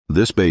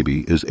This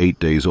baby is 8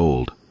 days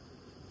old.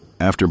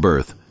 After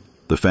birth,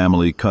 the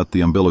family cut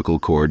the umbilical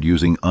cord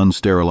using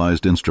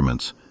unsterilized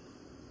instruments.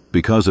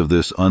 Because of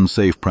this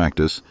unsafe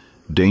practice,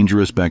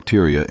 dangerous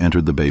bacteria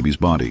entered the baby's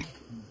body.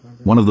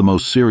 One of the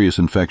most serious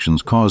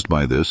infections caused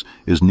by this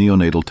is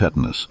neonatal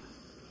tetanus.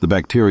 The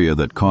bacteria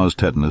that cause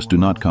tetanus do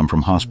not come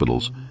from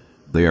hospitals.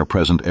 They are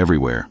present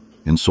everywhere,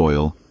 in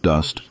soil,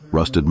 dust,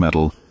 rusted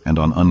metal, and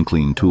on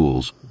unclean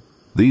tools.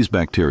 These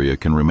bacteria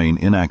can remain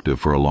inactive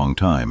for a long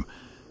time,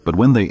 but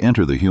when they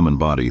enter the human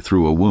body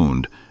through a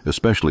wound,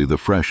 especially the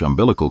fresh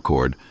umbilical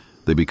cord,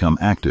 they become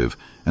active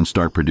and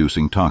start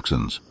producing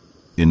toxins.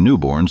 In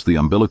newborns, the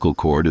umbilical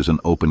cord is an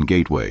open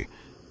gateway.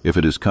 If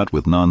it is cut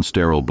with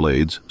non-sterile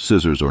blades,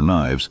 scissors, or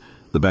knives,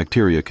 the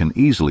bacteria can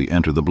easily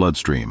enter the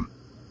bloodstream.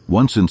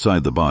 Once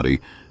inside the body,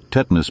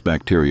 tetanus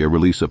bacteria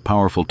release a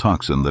powerful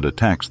toxin that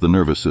attacks the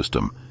nervous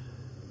system.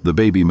 The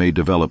baby may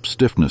develop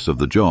stiffness of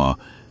the jaw,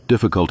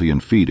 difficulty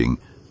in feeding,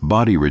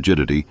 body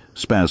rigidity,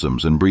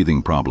 spasms, and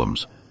breathing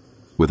problems.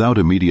 Without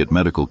immediate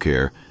medical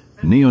care,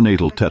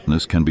 neonatal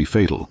tetanus can be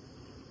fatal.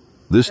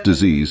 This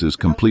disease is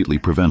completely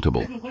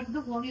preventable.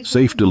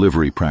 Safe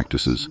delivery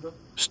practices,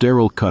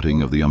 sterile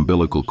cutting of the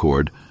umbilical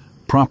cord,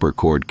 proper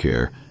cord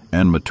care,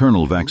 and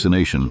maternal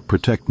vaccination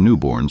protect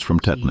newborns from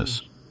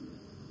tetanus.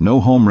 No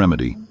home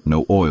remedy,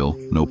 no oil,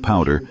 no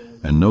powder,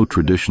 and no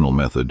traditional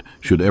method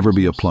should ever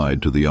be applied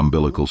to the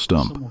umbilical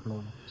stump.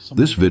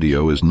 This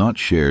video is not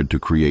shared to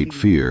create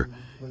fear.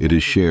 It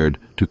is shared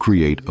to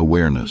create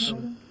awareness.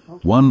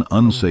 One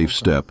unsafe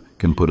step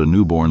can put a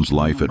newborn's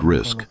life at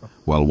risk,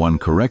 while one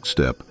correct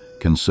step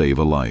can save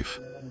a life.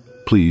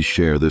 Please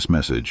share this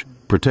message.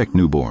 Protect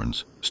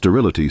newborns.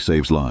 Sterility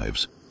saves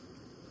lives.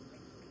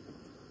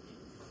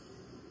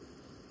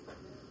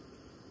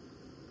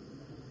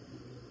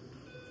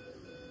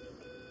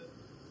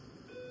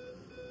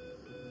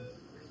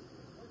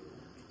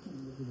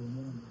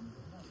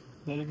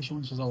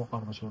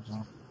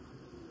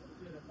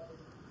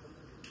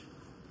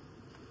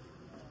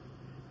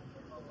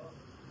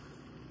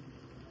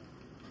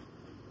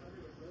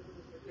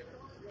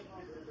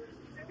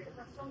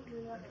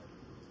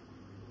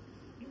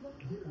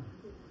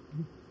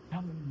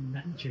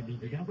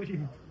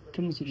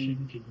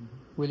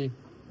 Willie.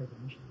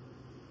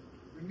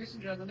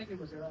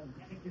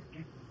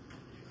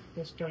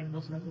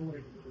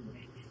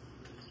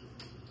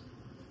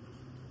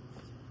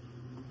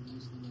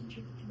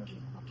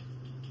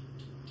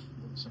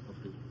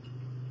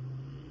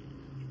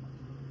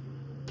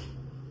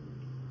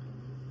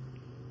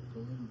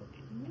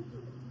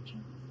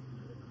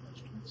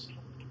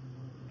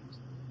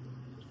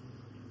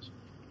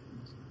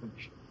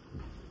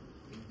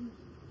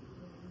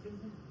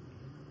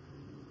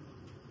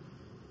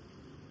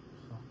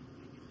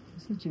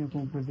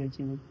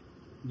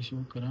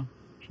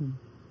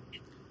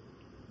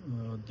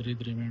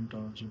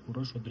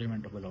 पुरुष 3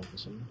 मिनटं बोलावं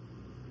कसं